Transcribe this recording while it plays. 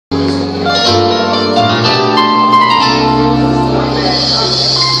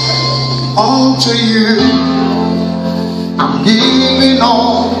to you, I'm giving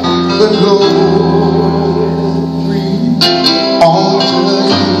all the glory. All to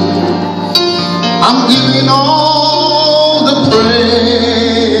you, I'm giving all the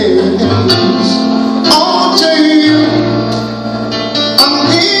praise. All to you, I'm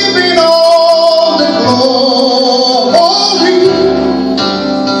giving all the glory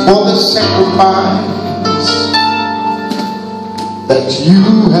for the sacrifice that you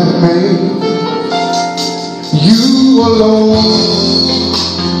have made. You alone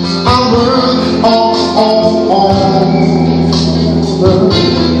are worth all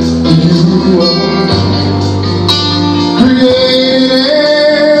you alone created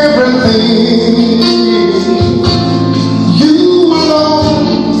everything. You alone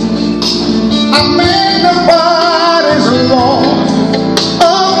are magnified as Lord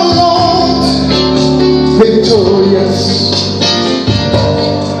of Lords, victorious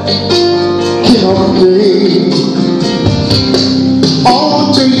King of Kings.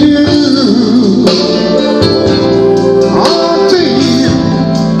 All to you, all to you,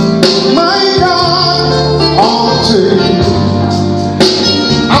 my God, all to you.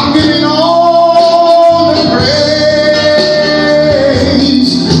 I'm giving all the praise.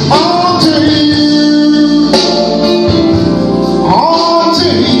 All to you, all to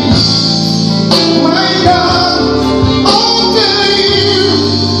you, my God, all to you.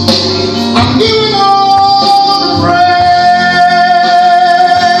 I'm giving all the praise.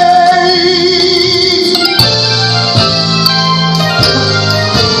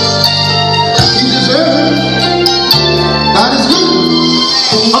 He deserves it. God is good.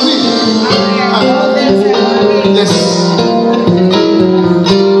 Amen. Yes.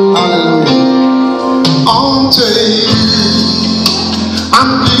 Hallelujah. On to you,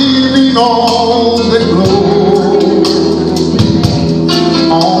 I'm giving all the glory.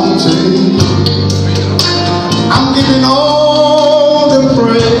 On to you, I'm giving all the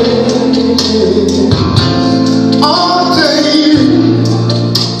praise. All to you,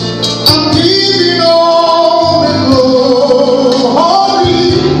 I'm giving all the glory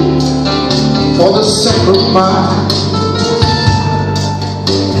for the sacrifice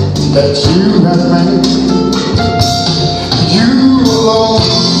that you have made. You alone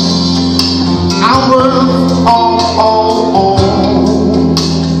are worth all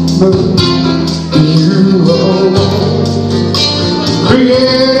you alone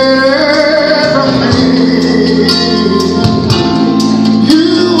created everything. You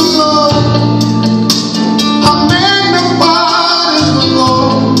alone are magnified as the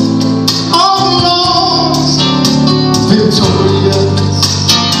Lord of Lords, victorious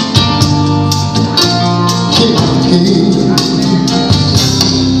King of Kings.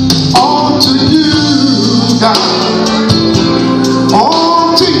 All to you, God.